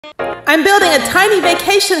I'm building a tiny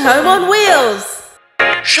vacation home on wheels.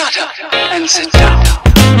 Shut up and sit down.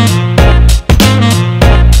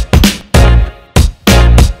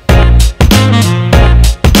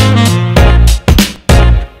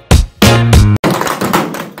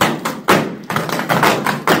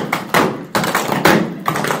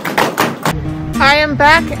 I am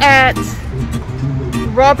back at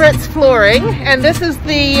Robert's Flooring, and this is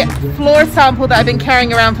the floor sample that I've been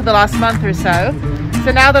carrying around for the last month or so.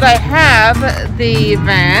 So now that I have the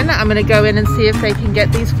van, I'm going to go in and see if they can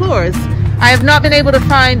get these floors. I have not been able to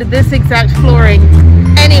find this exact flooring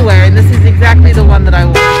anywhere, and this is exactly the one that I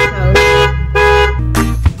want.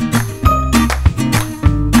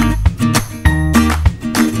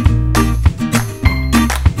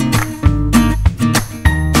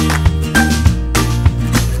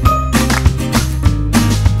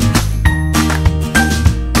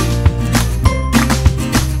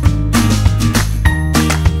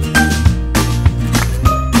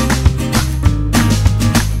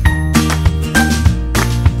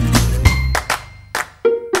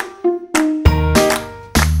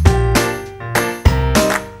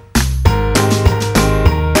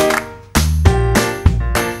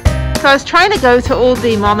 So I was trying to go to all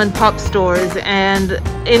the mom and pop stores, and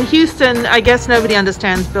in Houston, I guess nobody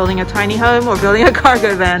understands building a tiny home or building a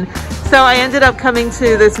cargo van. So I ended up coming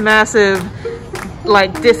to this massive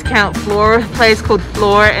like discount floor place called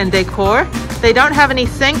Floor and Decor. They don't have any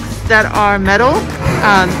sinks that are metal.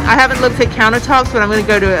 I haven't looked at countertops, but I'm going to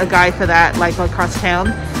go to a guy for that, like across town.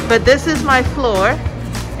 But this is my floor,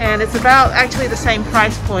 and it's about actually the same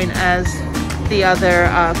price point as the other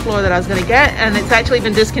floor that I was going to get, and it's actually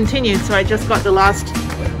been discontinued, so I just got the last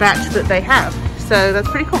batch that they have, so that's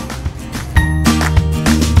pretty cool.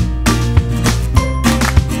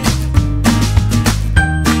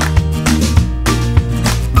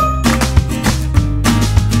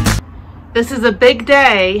 This is a big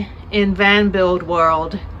day in van build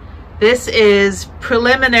world. This is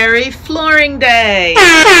preliminary flooring day.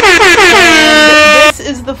 And this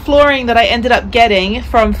is the flooring that I ended up getting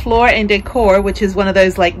from Floor and Decor, which is one of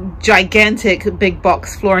those like gigantic big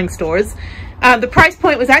box flooring stores. The price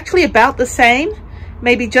point was actually about the same,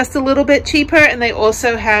 maybe just a little bit cheaper, and they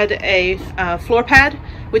also had a floor pad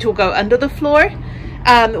which will go under the floor.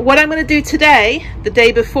 What I'm going to do today, the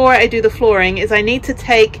day before I do the flooring, is I need to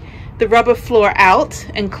take the rubber floor out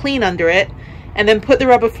and clean under it, and then put the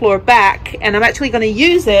rubber floor back, and I'm actually going to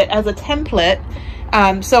use it as a template,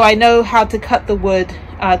 so I know how to cut the wood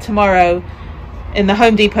tomorrow in the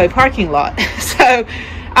Home Depot parking lot. So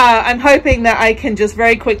I'm hoping that I can just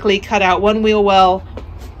very quickly cut out one wheel well,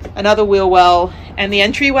 another wheel well, and the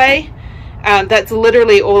entryway. That's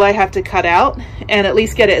literally all I have to cut out, and at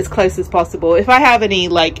least get it as close as possible. If I have any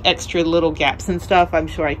like extra little gaps and stuff, I'm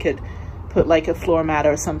sure I could put like a floor mat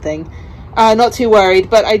or something. Not too worried,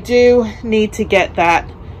 but I do need to get that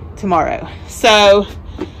tomorrow. So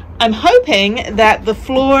I'm hoping that the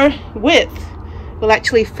floor width will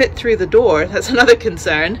actually fit through the door. That's another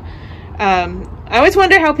concern. I always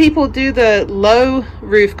wonder how people do the low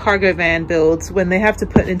roof cargo van builds when they have to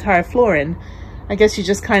put an entire floor in. I guess you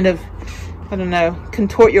just kind of, I don't know,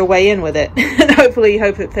 contort your way in with it and hopefully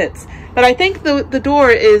hope it fits. But I think the door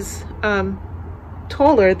is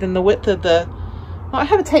taller than the width of the, well, I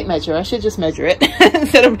have a tape measure. I should just measure it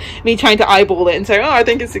instead of me trying to eyeball it and say, oh, I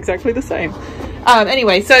think it's exactly the same.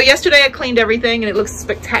 Anyway, so yesterday I cleaned everything and it looks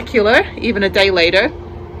spectacular, even a day later.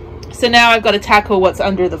 So now I've got to tackle what's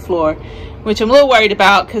under the floor, which I'm a little worried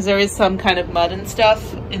about because there is some kind of mud and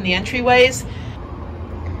stuff in the entryways.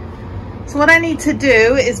 So what I need to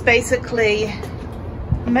do is basically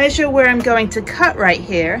measure where I'm going to cut right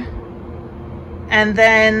here, and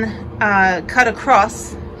then cut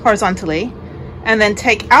across horizontally, and then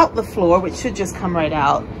take out the floor, which should just come right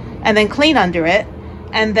out, and then clean under it,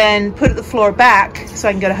 and then put the floor back so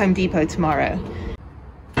I can go to Home Depot tomorrow.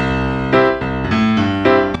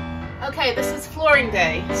 Okay, this is flooring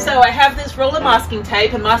day. So I have this roll of masking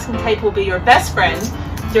tape, and masking tape will be your best friend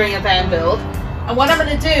during a van build. And what I'm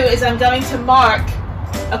going to do is I'm going to mark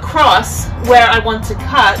across where I want to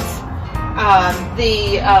cut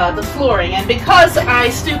the flooring. And because I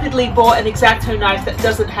stupidly bought an X-Acto knife that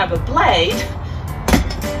doesn't have a blade,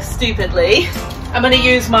 stupidly, I'm going to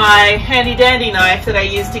use my handy dandy knife that I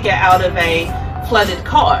used to get out of a flooded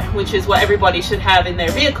car, which is what everybody should have in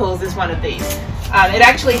their vehicles, is one of these. It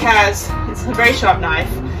actually has, it's a very sharp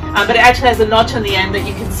knife, but it actually has a notch on the end that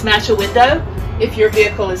you can smash a window if your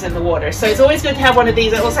vehicle is in the water. So it's always good to have one of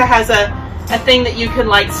these. It also has a thing that you can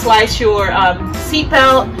like slice your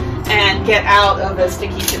seatbelt and get out of a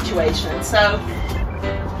sticky situation. So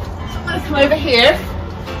I'm going to come over here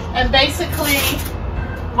and basically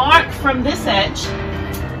mark from this edge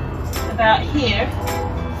about here.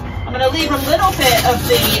 I'm going to leave a little bit of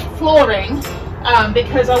the flooring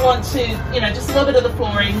because I want to, just a little bit of the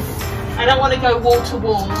flooring. I don't want to go wall to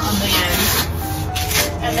wall on the end.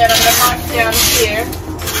 And then I'm going to mark down here.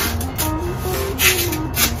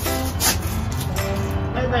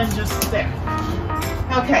 And then just there.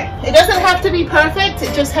 Okay, it doesn't have to be perfect,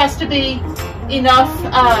 it just has to be enough,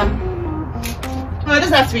 well, it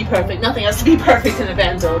doesn't have to be perfect, nothing has to be perfect in a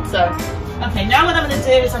van build, so. Okay, now what I'm going to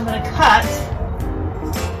do is I'm going to cut,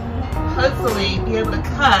 hopefully be able to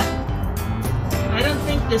cut. I don't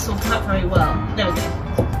think this will cut very well. There we go.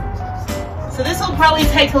 So this will probably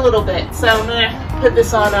take a little bit, so I'm going to put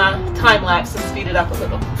this on time lapse and speed it up a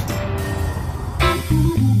little.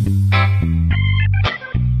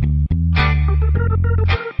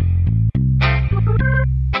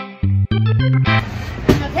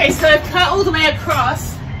 Okay, so I've cut all the way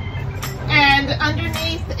across, and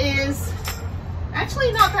underneath is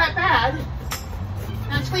actually not that bad.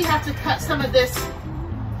 I actually have to cut some of this,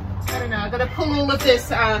 I don't know, I've got to pull all of this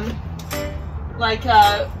like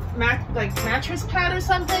mattress pad or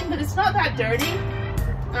something, but it's not that dirty.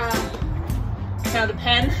 Now the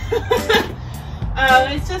pen.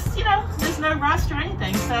 It's just, there's no rust or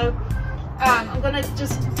anything, so I'm going to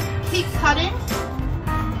just keep cutting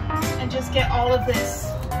and just get all of this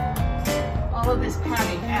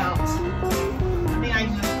padding out. I think I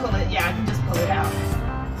can just pull it, yeah, I can just pull it out.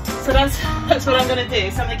 So that's what I'm going to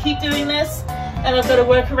do. So I'm going to keep doing this, and I've got to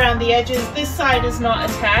work around the edges. This side is not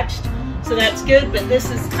attached, so that's good, but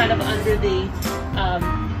this is kind of under the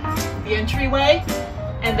entryway,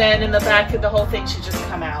 and then in the back the whole thing should just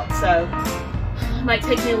come out. So it might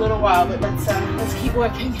take me a little while, but let's keep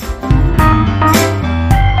working.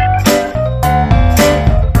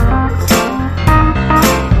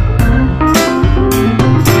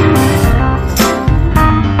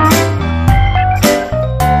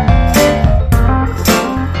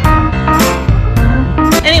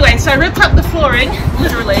 So I ripped up the flooring,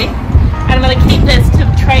 literally, and I'm going to keep this to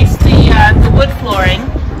trace the wood flooring.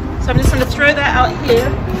 So I'm just going to throw that out here,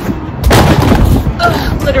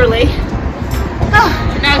 literally.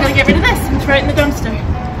 And now I'm going to get rid of this and throw it in the dumpster.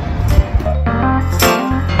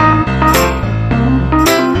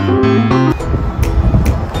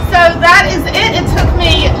 So that is it. It took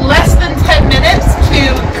me less than 10 minutes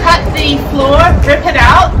to cut the floor, rip it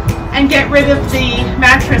out, and get rid of the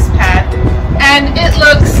mattress pad. And it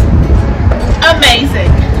looks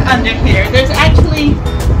amazing under here. There's actually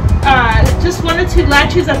just one or two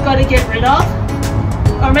latches I've got to get rid of,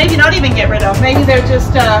 or maybe not even get rid of. Maybe they're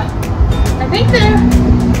just I think they're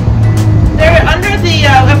under the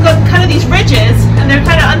I've got kind of these ridges, and they're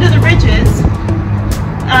kind of under the ridges.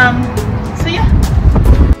 So yeah,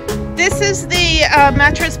 this is the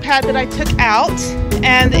mattress pad that I took out,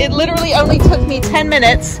 and it literally only took me 10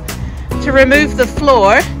 minutes to remove the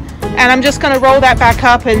floor. And I'm just going to roll that back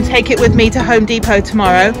up and take it with me to Home Depot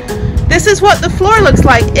tomorrow. This is what the floor looks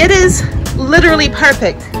like. It is literally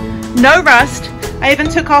perfect. No rust. I even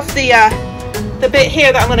took off the bit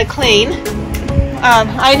here that I'm going to clean.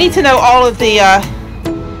 I need to know all of the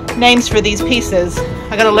names for these pieces.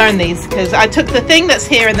 I got to learn these because I took the thing that's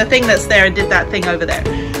here and the thing that's there and did that thing over there.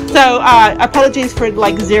 So apologies for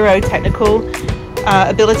like zero technical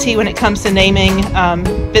ability when it comes to naming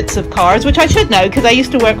bits of cars, which I should know because I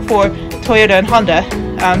used to work for Toyota and Honda,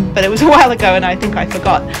 but it was a while ago and I think I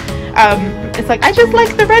forgot. It's like, I just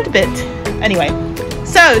like the red bit. Anyway,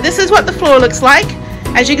 so this is what the floor looks like.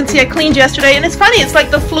 As you can see, I cleaned yesterday, and it's funny, it's like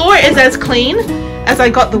the floor is as clean as I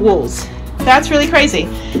got the walls. That's really crazy.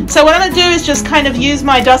 So what I'm going to do is just kind of use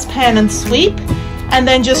my dustpan and sweep, and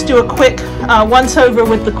then just do a quick once over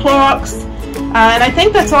with the Clorox. And I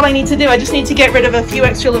think that's all I need to do. I just need to get rid of a few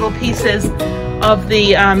extra little pieces of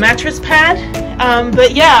the mattress pad.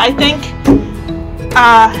 But yeah, I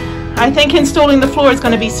think installing the floor is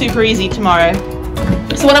going to be super easy tomorrow.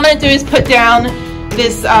 So what I'm going to do is put down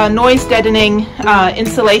this noise deadening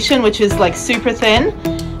insulation, which is like super thin.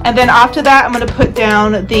 And then after that, I'm going to put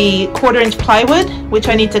down the 1/4 inch plywood, which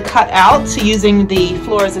I need to cut out, so using the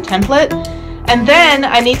floor as a template. And then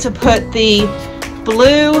I need to put the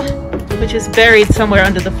blue, which is buried somewhere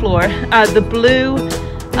under the floor, the blue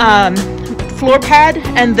floor pad,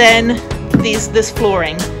 and then this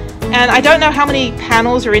flooring. And I don't know how many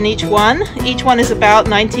panels are in each one. Each one is about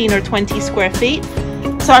 19 or 20 square feet.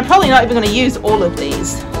 So I'm probably not even going to use all of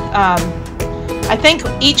these. I think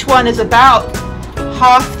each one is about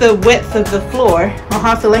half the width of the floor, or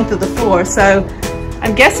half the length of the floor. So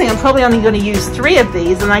I'm guessing I'm probably only going to use 3 of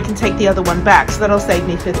these, and I can take the other one back. So that'll save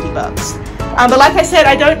me $50. But like I said,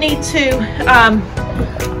 I don't need to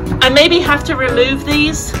I maybe have to remove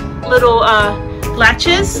these little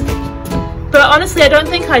latches, but honestly I don't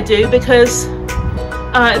think I do, because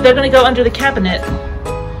they're going to go under the cabinet.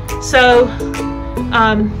 So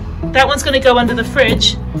that one's going to go under the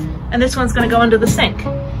fridge, and this one's going to go under the sink.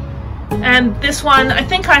 And this one, I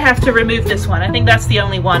think I have to remove this one. I think that's the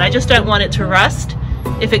only one. I just don't want it to rust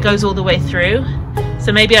if it goes all the way through.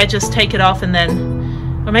 So maybe I just take it off and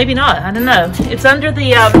then, or maybe not, I don't know. It's under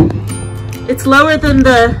the, it's lower than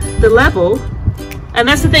the level. And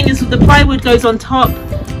that's the thing, is the plywood goes on top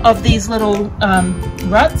of these little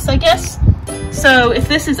ruts, I guess. So if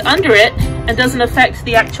this is under it and doesn't affect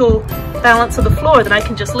the actual balance of the floor, then I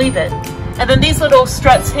can just leave it. And then these little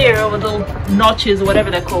struts here, or little notches or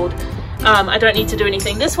whatever they're called, I don't need to do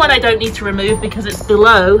anything. This one I don't need to remove because it's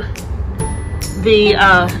below the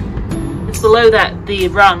the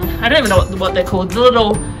rung. I don't even know what they're called, the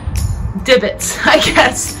little divots, I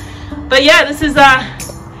guess. But yeah, this is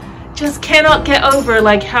just cannot get over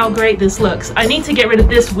like how great this looks. I need to get rid of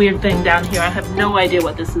this weird thing down here. I have no idea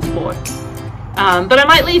what this is for, but I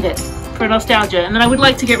might leave it for nostalgia. And then I would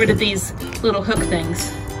like to get rid of these little hook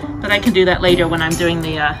things, but I can do that later when I'm doing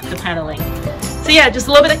the paneling. So yeah, just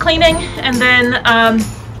a little bit of cleaning, and then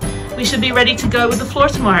we should be ready to go with the floor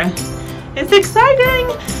tomorrow. It's exciting!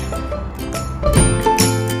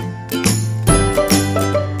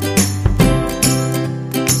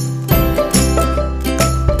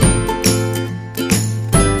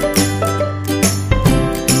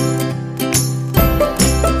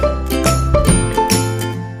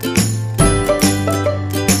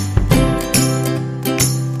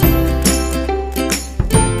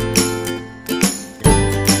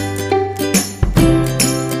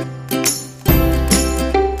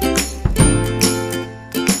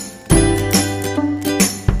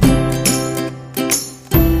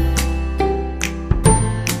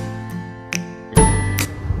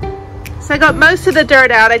 So I got most of the dirt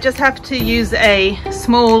out. I just have to use a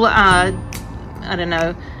small, I don't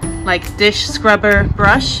know, like dish scrubber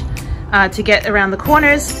brush to get around the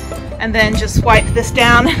corners, and then just wipe this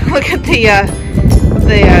down. Look at the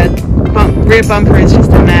rear bumper is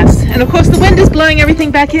just a mess. And of course the wind is blowing everything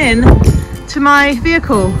back in to my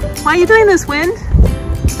vehicle. Why are you doing this, wind?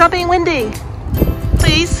 Stop being windy,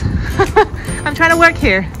 please. I'm trying to work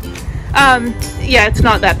here. Yeah, it's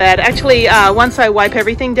not that bad. Actually, once I wipe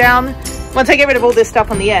everything down, once I get rid of all this stuff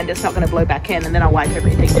on the end, it's not going to blow back in, and then I'll wipe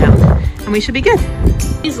everything down and we should be good.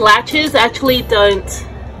 These latches actually don't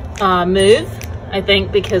move, I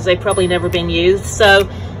think, because they've probably never been used. So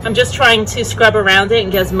I'm just trying to scrub around it and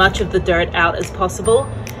get as much of the dirt out as possible.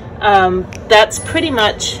 That's pretty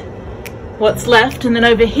much what's left. And then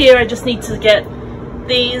over here, I just need to get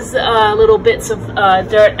these little bits of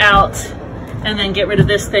dirt out, and then get rid of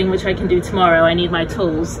this thing, which I can do tomorrow. I need my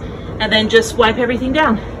tools. And then just wipe everything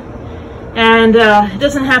down. And it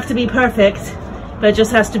doesn't have to be perfect, but it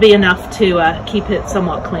just has to be enough to keep it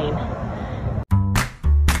somewhat clean.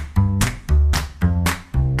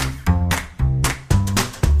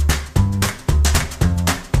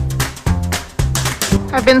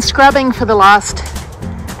 I've been scrubbing for the last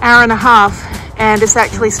hour and a half, and it's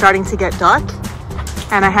actually starting to get dark.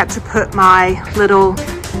 And I had to put my little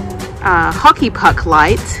hockey puck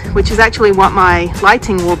light, which is actually what my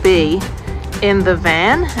lighting will be, in the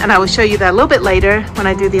van, and I will show you that a little bit later when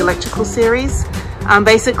I do the electrical series.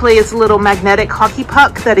 Basically, it's a little magnetic hockey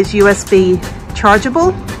puck that is USB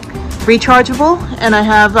chargeable, rechargeable, and I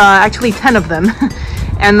have actually 10 of them,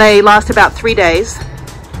 and they last about 3 days,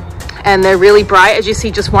 and they're really bright. As you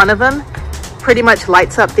see, just one of them pretty much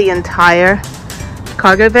lights up the entire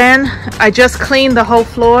cargo van. I just cleaned the whole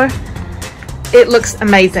floor. It looks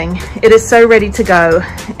amazing. It is so ready to go.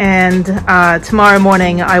 And tomorrow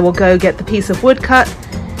morning I will go get the piece of wood cut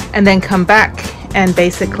and then come back and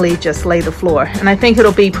basically just lay the floor. And I think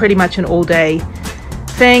it'll be pretty much an all day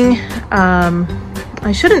thing.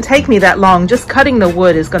 It shouldn't take me that long. Just cutting the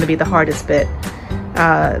wood is going to be the hardest bit.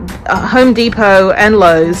 Home Depot and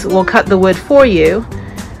Lowe's will cut the wood for you,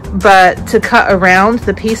 but to cut around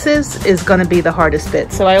the pieces is going to be the hardest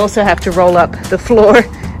bit. So I also have to roll up the floor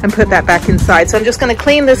and put that back inside. So I'm just going to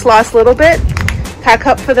clean this last little bit, pack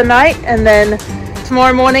up for the night, and then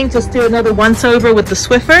tomorrow morning just do another once over with the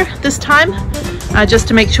Swiffer this time, just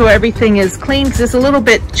to make sure everything is clean, because it's a little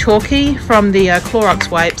bit chalky from the Clorox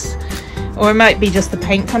wipes, or it might be just the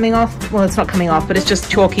paint coming off. Well, it's not coming off, but it's just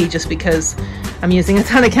chalky just because I'm using a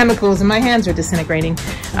ton of chemicals and my hands are disintegrating.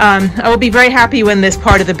 I will be very happy when this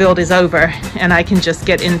part of the build is over and I can just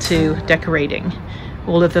get into decorating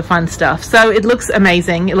all of the fun stuff. So it looks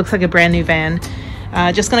amazing. It looks like a brand new van.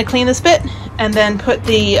 Just gonna clean this bit and then put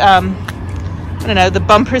the, I don't know, the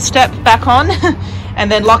bumper step back on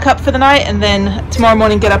and then lock up for the night, and then tomorrow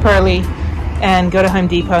morning get up early and go to Home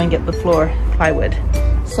Depot and get the floor plywood.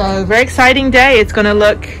 So very exciting day. It's going to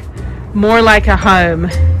look more like a home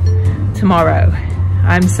tomorrow.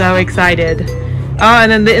 I'm so excited. Oh,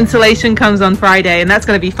 and then the insulation comes on Friday, and that's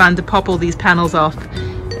going to be fun to pop all these panels off.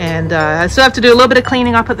 And I still have to do a little bit of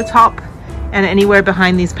cleaning up at the top and anywhere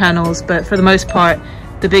behind these panels, but for the most part,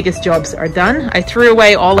 the biggest jobs are done. I threw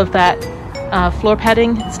away all of that floor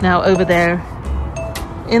padding. It's now over there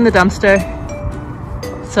in the dumpster.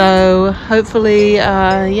 So hopefully,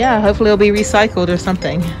 yeah, hopefully it'll be recycled or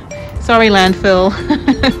something. Sorry, landfill.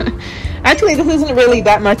 Actually, this isn't really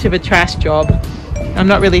that much of a trash job. I'm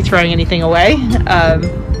not really throwing anything away,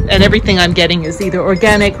 and everything I'm getting is either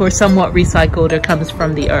organic or somewhat recycled or comes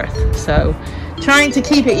from the earth. So trying to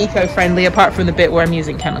keep it eco-friendly apart from the bit where I'm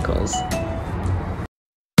using chemicals.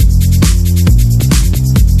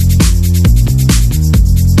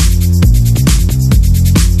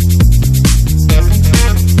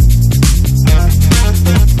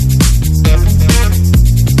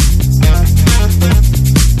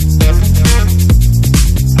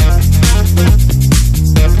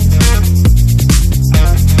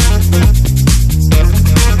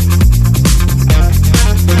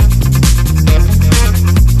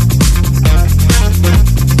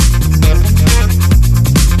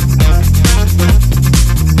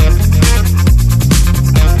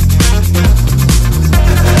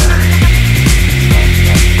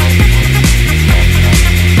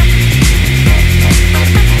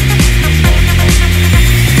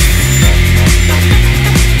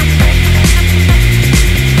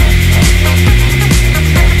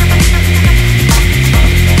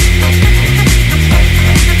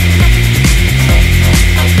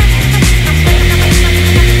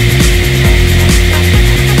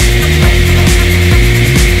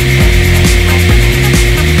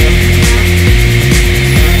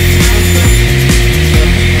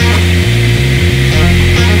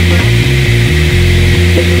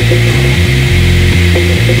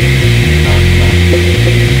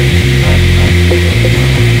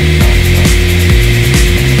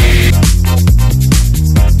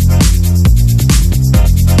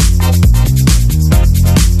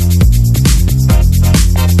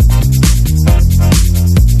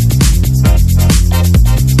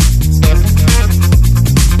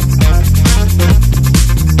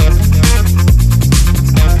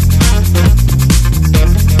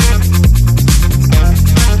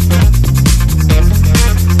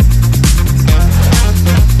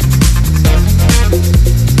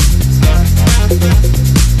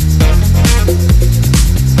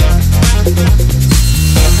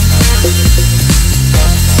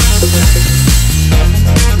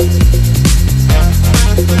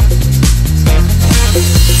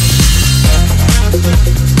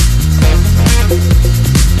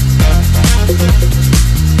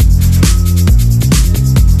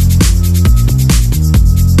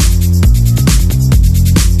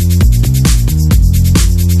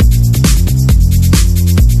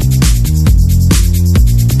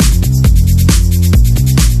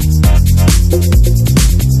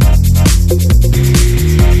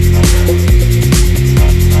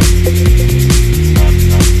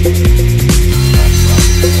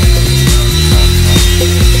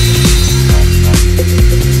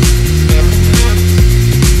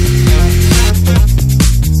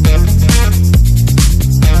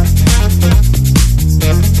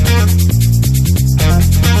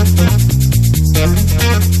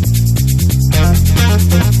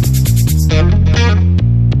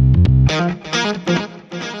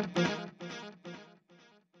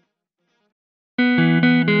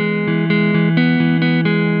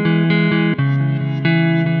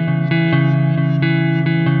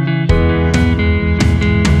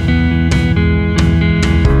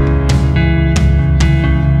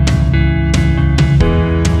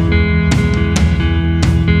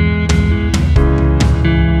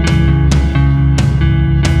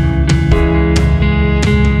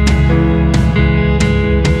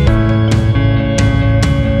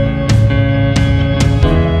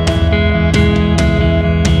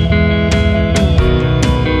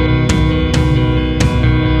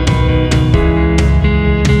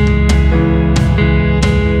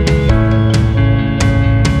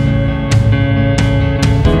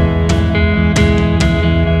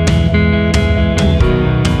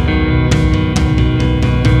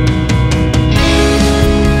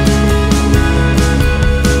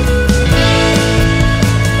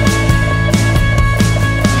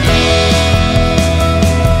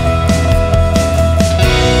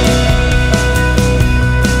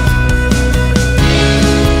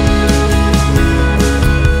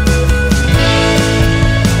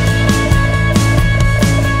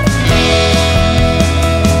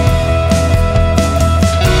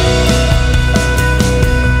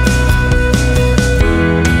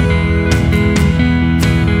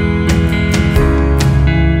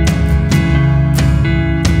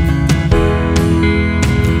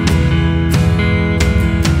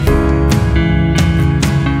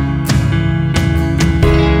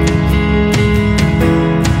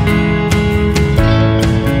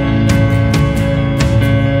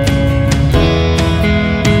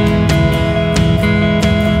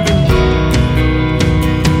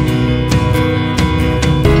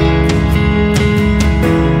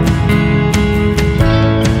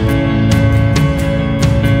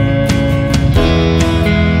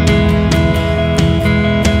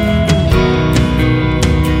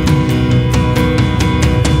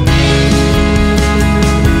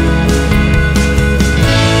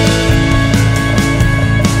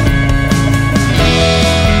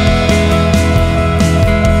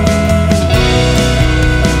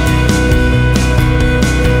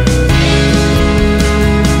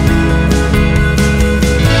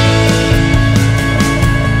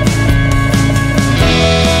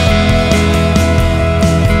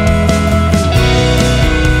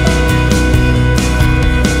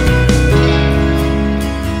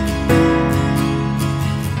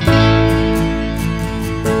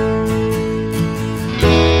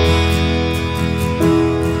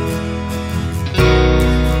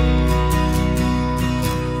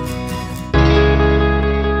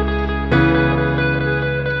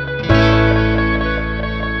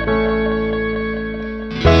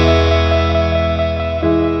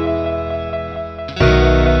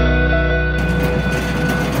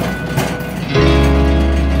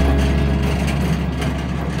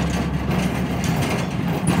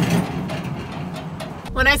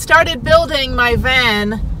 started building my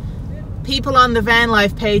van, people on the van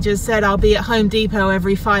life pages said I'll be at Home Depot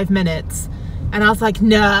every 5 minutes. And I was like,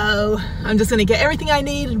 no, I'm just gonna get everything I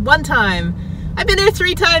need one time. I've been here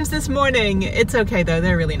 3 times this morning. It's okay though,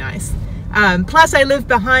 they're really nice. Plus I live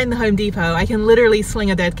behind the Home Depot. I can literally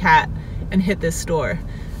sling a dead cat and hit this store.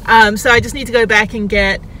 So I just need to go back and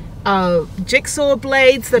get jigsaw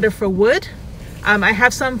blades that are for wood. I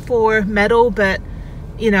have some for metal, but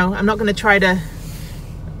you know, I'm not gonna try to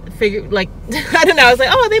figure, like, I don't know, I was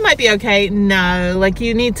like, oh, they might be okay. No, like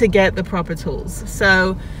you need to get the proper tools.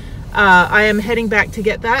 So I am heading back to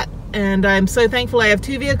get that, and I'm so thankful I have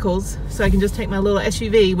 2 vehicles, so I can just take my little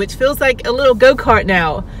SUV, which feels like a little go-kart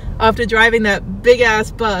now after driving that big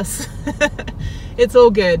ass bus. It's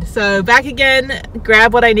all good. So back again,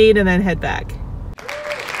 grab what I need, and then head back.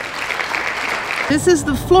 This is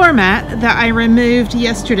the floor mat that I removed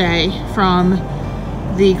yesterday from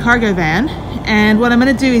the cargo van, and what I'm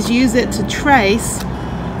going to do is use it to trace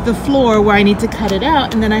the floor where I need to cut it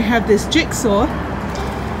out, and then I have this jigsaw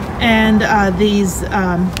and these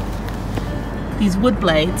wood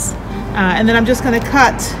blades, and then I'm just going to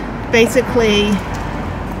cut basically,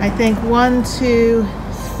 I think 1, 2,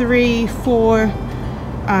 3, 4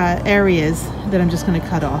 areas that I'm just going to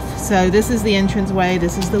cut off. So this is the entranceway,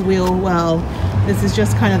 this is the wheel well, this is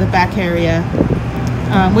just kind of the back area,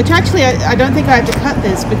 which actually I don't think I have to cut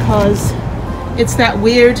this because it's that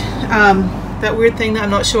weird thing that I'm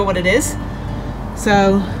not sure what it is.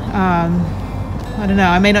 So I don't know,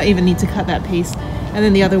 I may not even need to cut that piece. And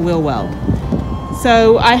then the other wheel well.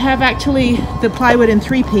 So I have actually the plywood in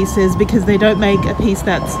 3 pieces because they don't make a piece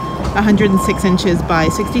that's 106 inches by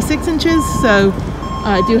 66 inches. So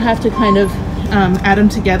I do have to kind of add them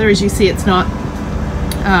together. As you see, it's not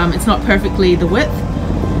perfectly the width.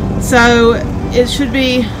 So it should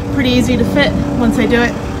be pretty easy to fit once I do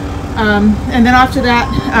it. And then after that,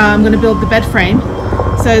 I'm going to build the bed frame.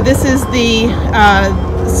 So this is the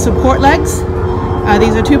support legs.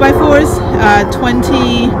 These are 2x4s,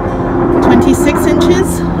 26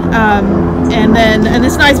 inches. And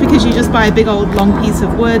it's nice because you just buy a big old long piece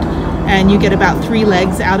of wood and you get about 3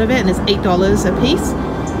 legs out of it, and it's $8 a piece.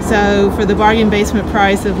 So for the bargain basement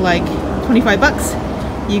price of like 25 bucks,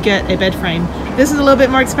 you get a bed frame. This is a little bit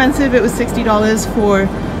more expensive. It was $60 for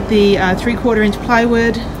the 3/4 inch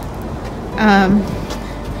plywood.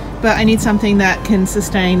 But I need something that can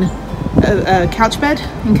sustain a couch bed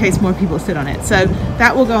in case more people sit on it. So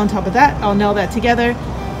that will go on top of that. I'll nail that together,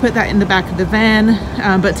 put that in the back of the van.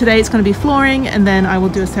 But today it's going to be flooring, and then I will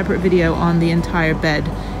do a separate video on the entire bed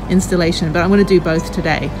installation. But I'm going to do both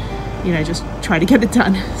today, you know, just try to get it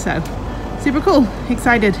done. So super cool,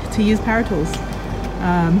 excited to use power tools.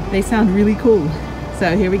 They sound really cool.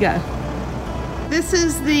 So here we go. This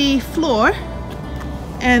is the floor,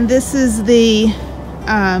 and this is the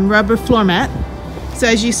rubber floor mat. So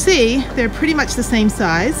as you see, they're pretty much the same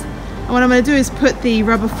size. And what I'm going to do is put the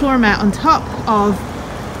rubber floor mat on top of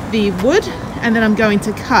the wood, and then I'm going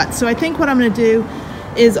to cut. So I think what I'm going to do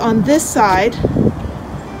is on this side,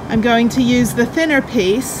 I'm going to use the thinner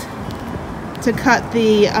piece to cut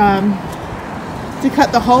the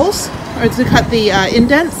holes, or to cut the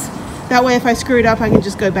indents. That way if I screw it up, I can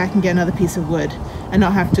just go back and get another piece of wood and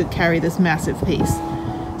not have to carry this massive piece.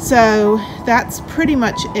 So that's pretty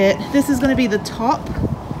much it. This is going to be the top.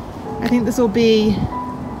 I think this will be,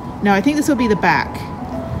 no, I think this will be the back.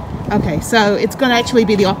 Okay, so it's going to actually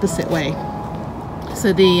be the opposite way.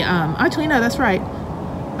 So the, actually no, that's right.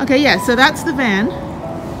 Okay, yeah, so that's the van.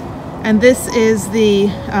 And this is the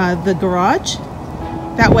garage.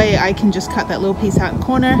 That way I can just cut that little piece out in the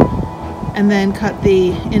corner and then cut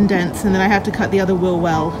the indents, and then I have to cut the other wheel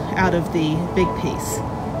well out of the big piece.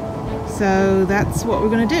 So that's what we're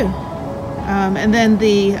going to do. And then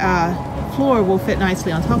the floor will fit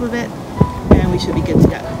nicely on top of it, and we should be good to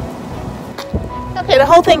go. Okay, the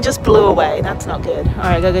whole thing just blew away. That's not good. All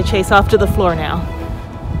right, I gotta go chase off to the floor now.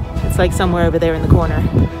 It's like somewhere over there in the corner.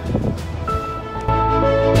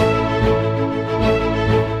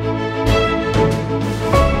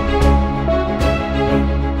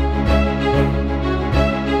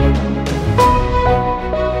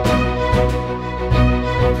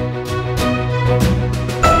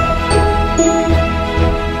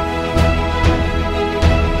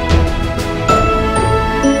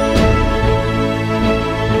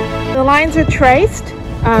 The lines are traced.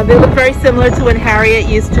 They look very similar to when Harriette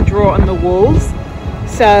used to draw on the walls.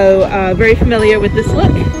 So very familiar with this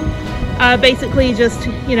look. Basically just,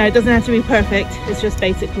 you know, it doesn't have to be perfect. It's just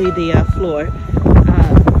basically the floor.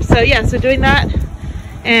 So yeah, so doing that.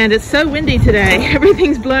 And it's so windy today.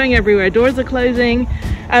 Everything's blowing everywhere. Doors are closing.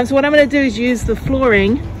 So what I'm going to do is use the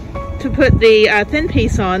flooring to put the thin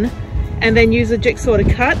piece on and then use a jigsaw to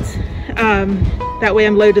cut. That way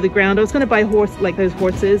I'm low to the ground. I was going to buy like those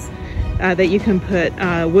horses that you can put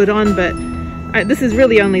wood on, but this is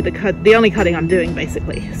really only the only cutting I'm doing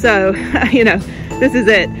basically. So you know, this is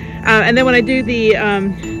it. And then when I do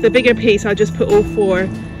the bigger piece, I'll just put all 4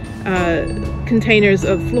 containers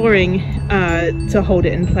of flooring to hold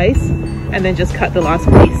it in place, and then just cut the last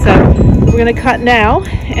piece. So we're going to cut now,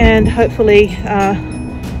 and hopefully I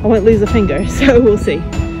won't lose a finger. So we'll see.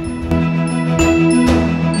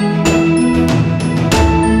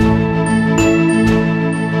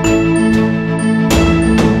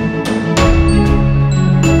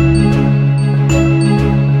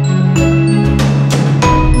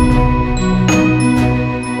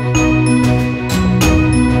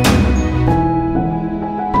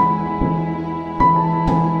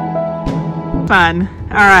 Fun.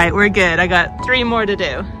 All right, we're good. I got 3 more to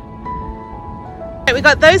do. Okay, we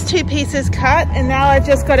got those 2 pieces cut, and now I've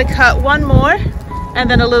just got to cut 1 more and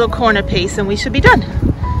then a little corner piece, and we should be done.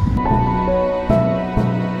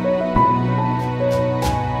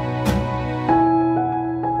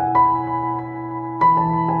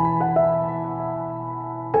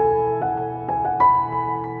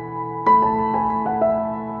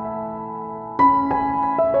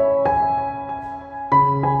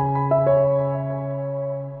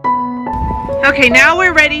 Okay, now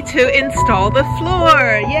we're ready to install the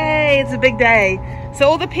floor. Yay, it's a big day. So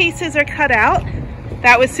all the pieces are cut out.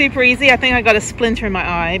 That was super easy. I think I got a splinter in my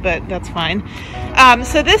eye, but that's fine.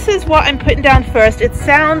 So this is what I'm putting down first. It's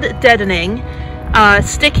sound deadening,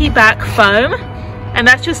 sticky back foam, and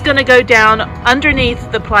that's just gonna go down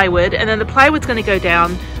underneath the plywood, and then the plywood's gonna go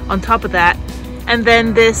down on top of that. And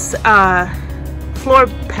then this floor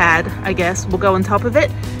pad, I guess, will go on top of it.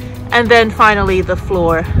 And then finally the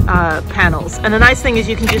floor panels. And the nice thing is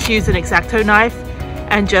you can just use an X-Acto knife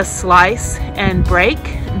and just slice and break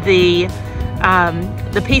the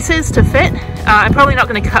pieces to fit. I'm probably not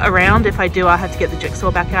going to cut around. If I do, I'll have to get the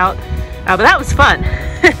jigsaw back out. But that was fun.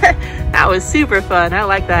 That was super fun. I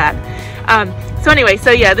like that. So anyway,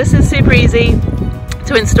 so yeah, this is super easy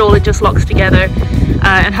to install. It just locks together.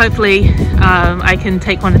 And hopefully I can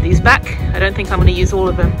take one of these back. I don't think I'm going to use all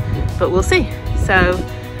of them, but we'll see. So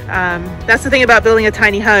that's the thing about building a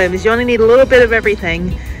tiny home, is you only need a little bit of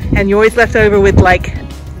everything, and you're always left over with like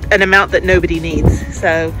an amount that nobody needs.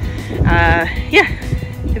 So yeah,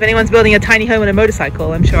 if anyone's building a tiny home on a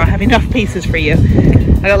motorcycle, I'm sure I have enough pieces for you.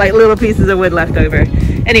 I got like little pieces of wood left over.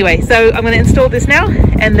 Anyway, so I'm going to install this now,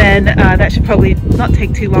 and then that should probably not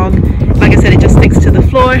take too long. Like I said, it just sticks to the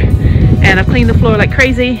floor, and I've cleaned the floor like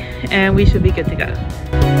crazy, and we should be good to go.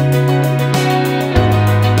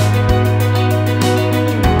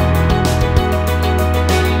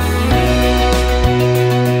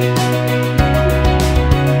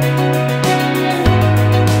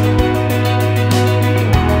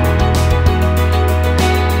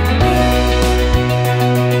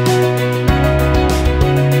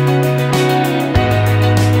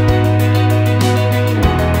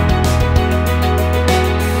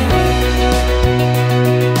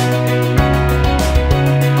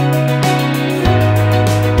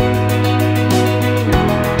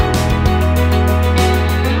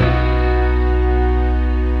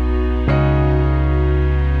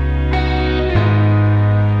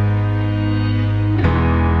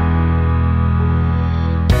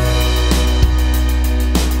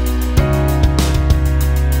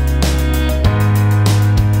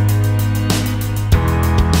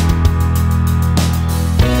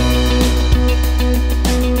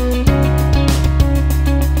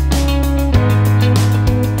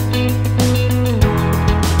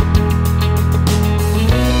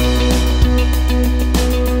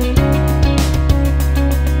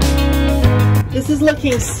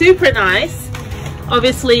 Looking super nice.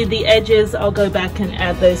 Obviously the edges, I'll go back and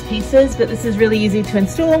add those pieces, but this is really easy to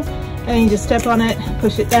install, and you just step on it,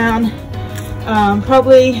 push it down.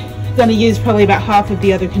 Probably going to use about half of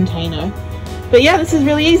the other container, but yeah, this is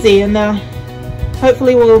really easy, and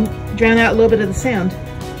hopefully we'll drown out a little bit of the sound.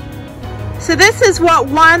 So this is what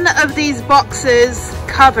one of these boxes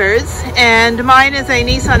covers, and mine is a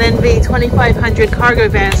Nissan NV2500 cargo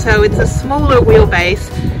van, so it's a smaller wheelbase.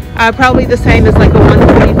 Probably the same as like a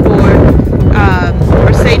 124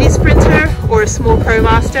 Mercedes Sprinter or a small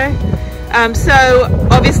ProMaster. So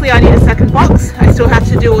obviously I need a second box. I still have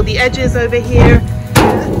to do all the edges over here,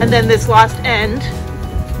 and then this last end.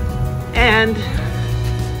 And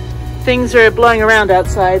things are blowing around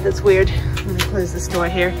outside. That's weird. Let me close this door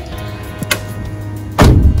here.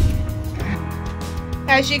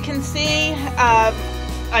 As you can see,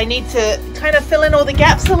 I need to kind of fill in all the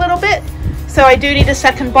gaps a little bit. So I do need a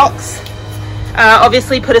second box.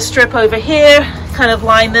 Obviously put a strip over here, kind of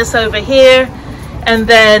line this over here, and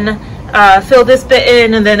then fill this bit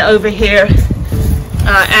in, and then over here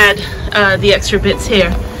add the extra bits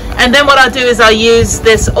here. And then what I'll do is I'll use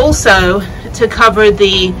this also to cover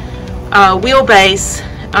the wheelbase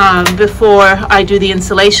before I do the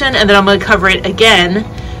installation, and then I'm going to cover it again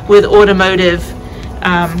with automotive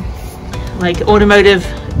like automotive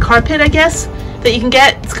carpet, I guess, that you can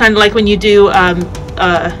get. It's kind of like when you do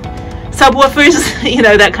subwoofers, you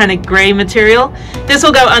know, that kind of gray material. This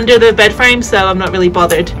will go under the bed frame, so I'm not really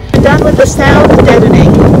bothered. I'm done with the sound deadening,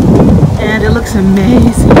 and it looks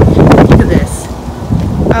amazing. Look at this.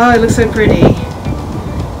 Oh, it looks so pretty.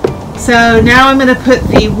 So now I'm going to put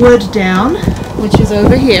the wood down, which is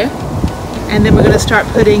over here, and then we're going to start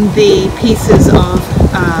putting the pieces of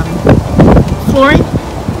flooring.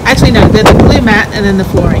 Actually, no, they're the glue mat and then the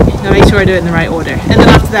flooring. I'll make sure I do it in the right order. And then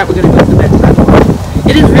after that, we're going to put the bed platform.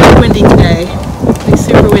 It is really windy today. It's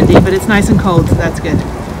super windy, but it's nice and cold, so that's good.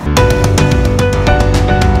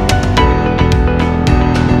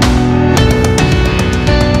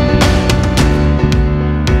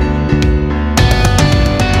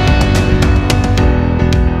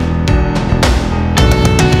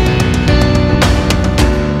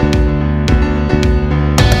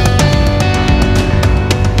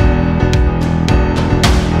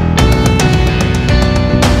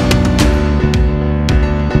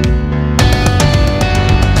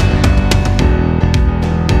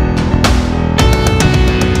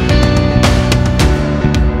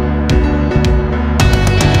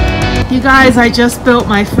 You guys, I just built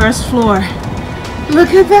my first floor. Look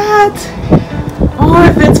at that! Oh,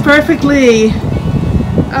 it fits perfectly.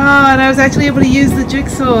 Oh, and I was actually able to use the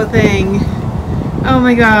jigsaw thing. Oh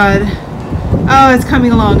my god. Oh, it's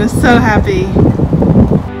coming along. I'm so happy.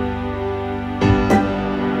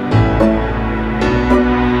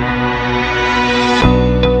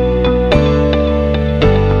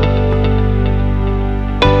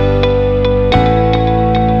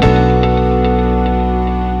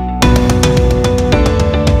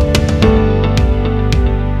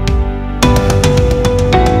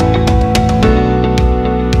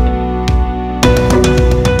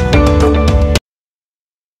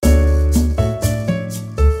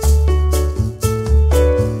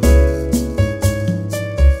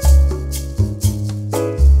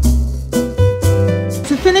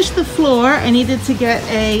 The floor, I needed to get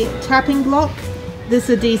a tapping block, this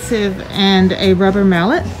adhesive, and a rubber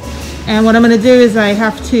mallet. And what I'm going to do is I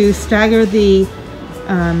have to stagger the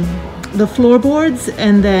floorboards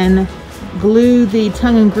and then glue the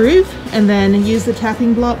tongue and groove, and then use the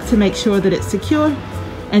tapping block to make sure that it's secure,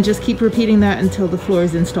 and just keep repeating that until the floor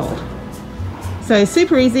is installed. So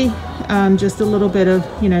super easy, just a little bit of,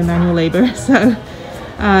 you know, manual labor. So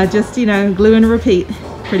just, you know, glue and repeat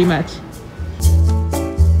pretty much.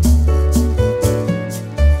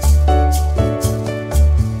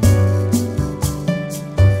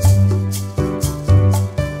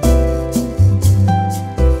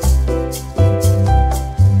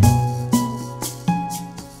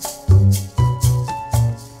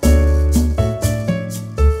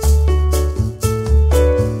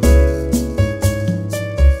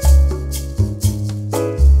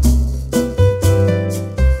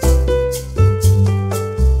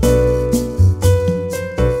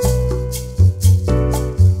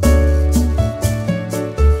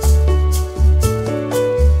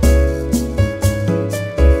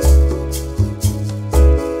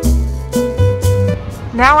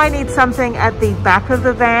 Now I need something at the back of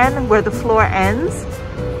the van where the floor ends.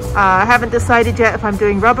 I haven't decided yet if I'm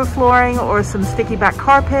doing rubber flooring or some sticky back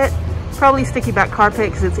carpet. Probably sticky back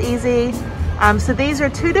carpet because it's easy. So these are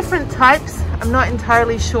two different types. I'm not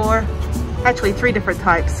entirely sure, actually three different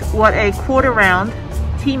types, what a quarter round,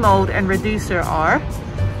 T-mold, and reducer are.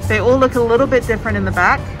 They all look a little bit different in the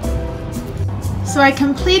back. So I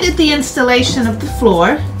completed the installation of the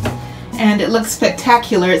floor and it looks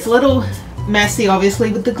spectacular. It's a little messy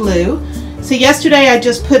obviously with the glue. So yesterday I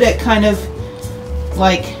just put it kind of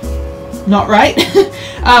like not right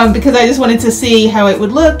because I just wanted to see how it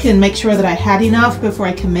would look and make sure that I had enough before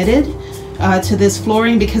I committed to this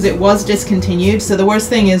flooring, because it was discontinued. So the worst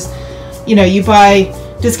thing is, you know, you buy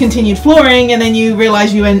discontinued flooring and then you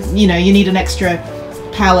realize you need an extra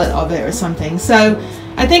pallet of it or something. So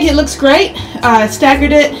I think it looks great.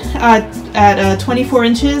 Staggered it at 24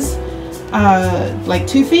 inches, like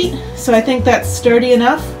 2 feet. So I think that's sturdy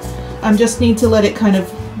enough. I just need to let it kind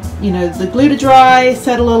of, you know, the glue to dry,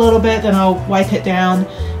 settle a little bit, then I'll wipe it down,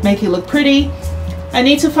 make it look pretty. I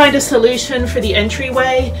need to find a solution for the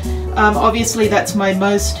entryway. Obviously that's my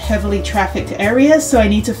most heavily trafficked area, so I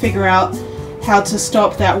need to figure out how to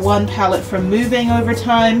stop that one pallet from moving over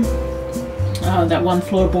time, that one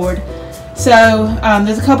floorboard. So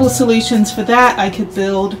there's a couple of solutions for that. I could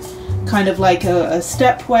build kind of like a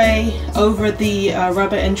stepway over the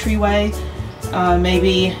rubber entryway.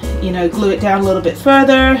 Maybe, you know, glue it down a little bit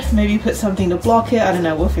further, maybe put something to block it. I don't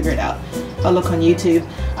know, we'll figure it out. I'll look on YouTube.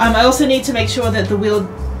 I also need to make sure that the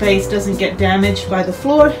wheelbase doesn't get damaged by the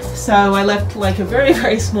floor, so I left like a very,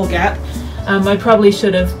 very small gap. I probably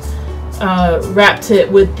should have wrapped it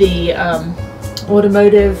with the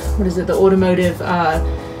automotive, what is it, the automotive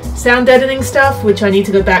sound deadening stuff, which I need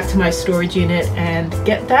to go back to my storage unit and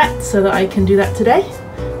get that so that I can do that today,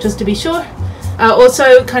 just to be sure.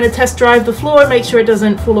 Also kind of test drive the floor, make sure it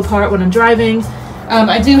doesn't fall apart when I'm driving.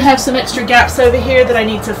 I do have some extra gaps over here that I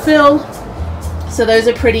need to fill, so those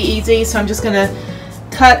are pretty easy. So I'm just going to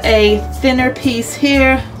cut a thinner piece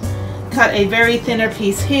here, cut a very thinner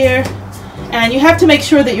piece here, and you have to make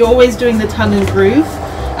sure that you're always doing the tongue and groove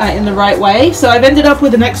in the right way. So I've ended up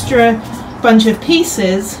with an extra bunch of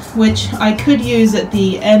pieces which I could use at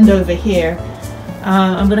the end over here.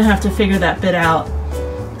 I'm going to have to figure that bit out.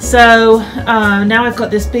 So now I've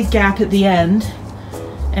got this big gap at the end,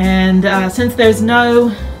 and since there's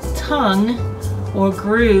no tongue or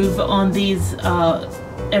groove on these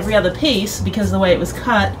every other piece because of the way it was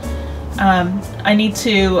cut, I need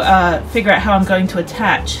to figure out how I'm going to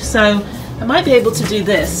attach. So I might be able to do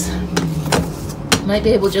this. I might be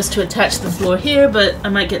able just to attach the floor here, but I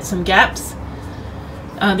might get some gaps.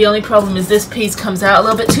 The only problem is this piece comes out a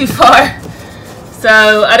little bit too far.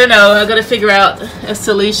 So I don't know, I've got to figure out a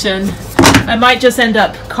solution. I might just end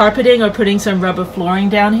up carpeting or putting some rubber flooring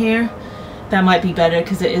down here. That might be better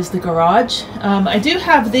because it is the garage. I do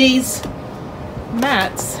have these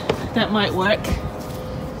mats that might work.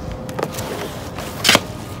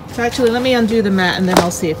 So actually, let me undo the mat and then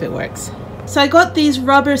I'll see if it works. So I got these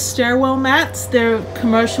rubber stairwell mats. They're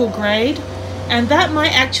commercial grade, and that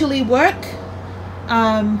might actually work.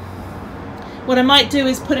 What I might do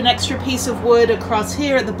is put an extra piece of wood across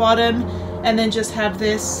here at the bottom and then just have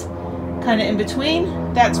this kind of in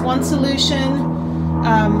between. That's one solution.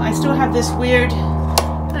 I still have this weird,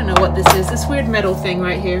 I don't know what this is, this weird metal thing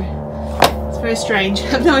right here. It's very strange. I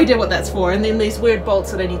have no idea what that's for. And then these weird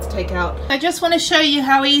bolts that I need to take out. I just want to show you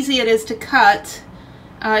how easy it is to cut.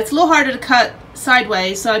 It's a little harder to cut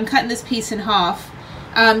sideways, so I'm cutting this piece in half.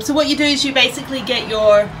 So what you do is you basically get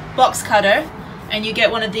your box cutter and you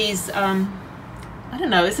get one of these, I don't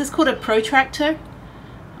know, is this called a protractor?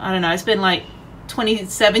 I don't know, it's been like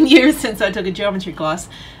 27 years since I took a geometry class.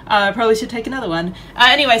 I probably should take another one.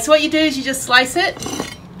 Anyway, so what you do is you just slice it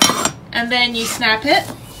and then you snap it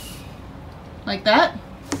like that,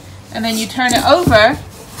 and then you turn it over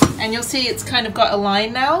and you'll see it's kind of got a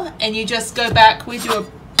line now, and you just go back with your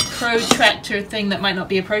protractor thing that might not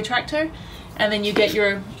be a protractor, and then you get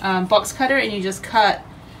your box cutter and you just cut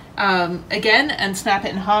again and snap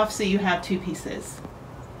it in half so you have two pieces.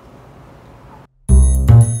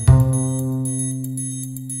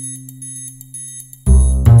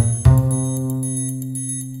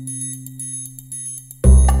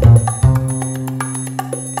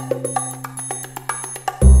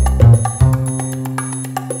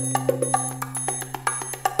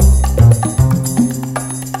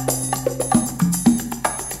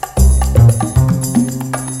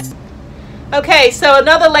 Okay, so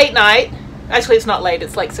another late night. Actually, it's not late,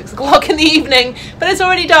 it's like 6 o'clock in the evening, but it's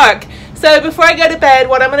already dark. So before I go to bed,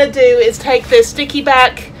 what I'm going to do is take this sticky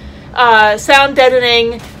back sound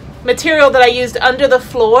deadening material that I used under the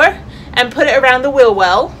floor and put it around the wheel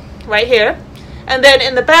well, right here. And then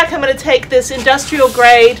in the back, I'm going to take this industrial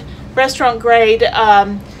grade, restaurant grade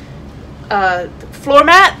floor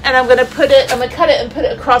mat, and I'm going to cut it and put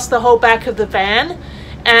it across the whole back of the van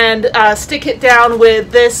and stick it down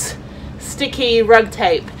with this sticky rug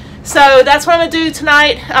tape. So that's what I'm going to do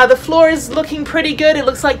tonight. The floor is looking pretty good. It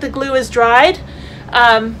looks like the glue is dried.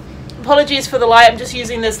 Apologies for the light. I'm just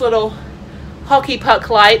using this little hockey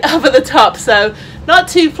puck light over the top, so not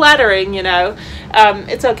too flattering, you know.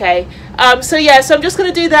 It's okay. So yeah, so I'm just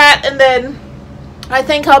going to do that, and then I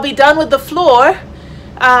think I'll be done with the floor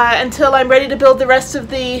until I'm ready to build the rest of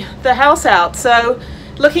the house out. So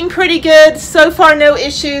looking pretty good so far. No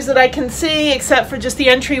issues that I can see, except for just the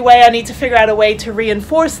entryway. I need to figure out a way to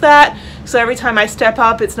reinforce that so every time I step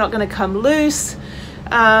up it's not going to come loose.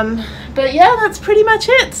 But yeah, that's pretty much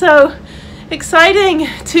it. So exciting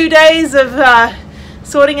 2 days of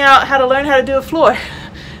sorting out how to learn how to do a floor.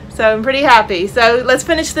 So I'm pretty happy. So let's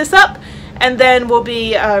finish this up and then we'll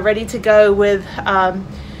be ready to go with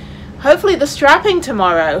hopefully the strapping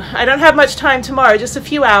tomorrow. I don't have much time tomorrow, just a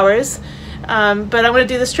few hours. But I'm going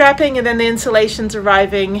to do the strapping, and then the insulation's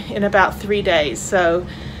arriving in about 3 days. So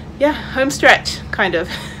yeah, home stretch, kind of.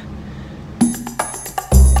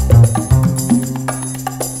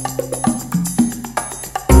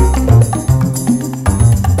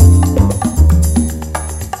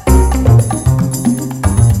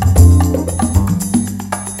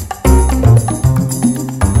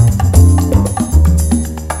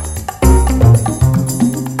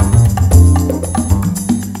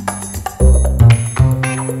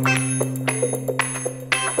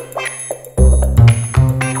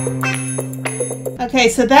 Okay,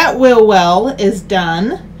 so that wheel well is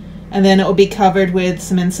done, and then it will be covered with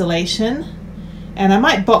some insulation, and I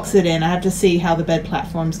might box it in. I have to see how the bed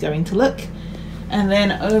platform's going to look. And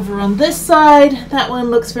then over on this side, that one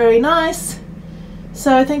looks very nice,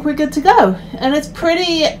 so I think we're good to go. And it's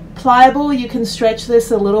pretty pliable. You can stretch this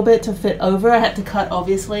a little bit to fit over. I had to cut,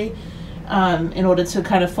 obviously, in order to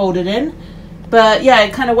kind of fold it in, but yeah, I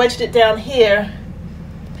kind of wedged it down here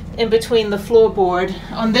in between the floorboard.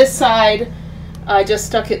 On this side, I just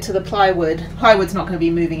stuck it to the plywood. Plywood's not going to be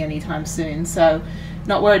moving anytime soon, so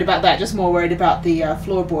not worried about that, just more worried about the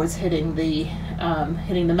floorboards hitting the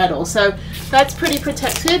metal. So that's pretty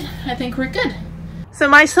protected. I think we're good. So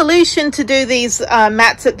my solution to do these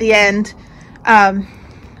mats at the end,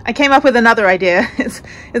 I came up with another idea.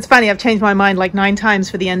 It's funny, I've changed my mind like 9 times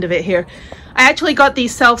for the end of it here. I actually got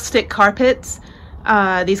these self-stick carpets,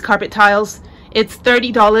 these carpet tiles. It's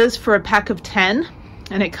 $30 for a pack of 10.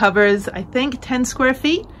 And it covers, I think, 10 square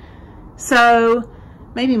feet. So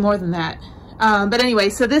maybe more than that. But anyway,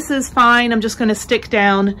 so this is fine. I'm just going to stick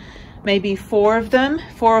down maybe 4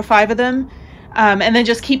 or 5 of them. And then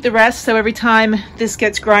just keep the rest. So every time this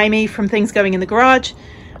gets grimy from things going in the garage,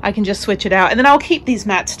 I can just switch it out. And then I'll keep these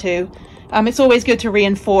mats too. It's always good to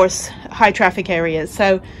reinforce high traffic areas.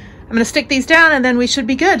 So I'm going to stick these down, and then we should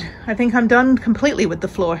be good. I think I'm done completely with the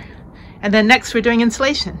floor. And then next we're doing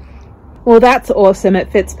insulation. Well, that's awesome.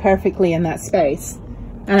 It fits perfectly in that space.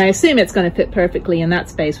 And I assume it's going to fit perfectly in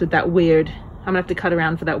that space with that weird, I'm going to have to cut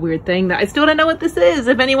around for that weird thing that I still don't know what this is.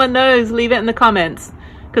 If anyone knows, leave it in the comments,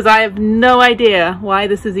 because I have no idea why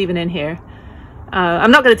this is even in here.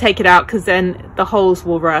 I'm not going to take it out because then the holes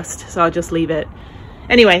will rust, so I'll just leave it.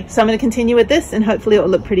 Anyway, so I'm going to continue with this, and hopefully it will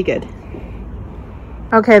look pretty good.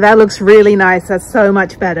 Okay, that looks really nice. That's so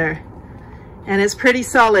much better. And it's pretty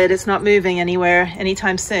solid. It's not moving anywhere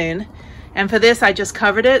anytime soon. And for this, I just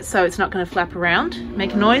covered it so it's not going to flap around,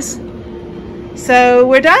 make a noise. So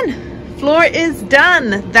we're done. Floor is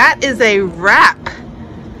done. That is a wrap.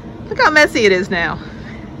 Look how messy it is now.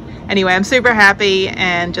 Anyway, I'm super happy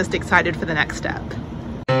and just excited for the next step.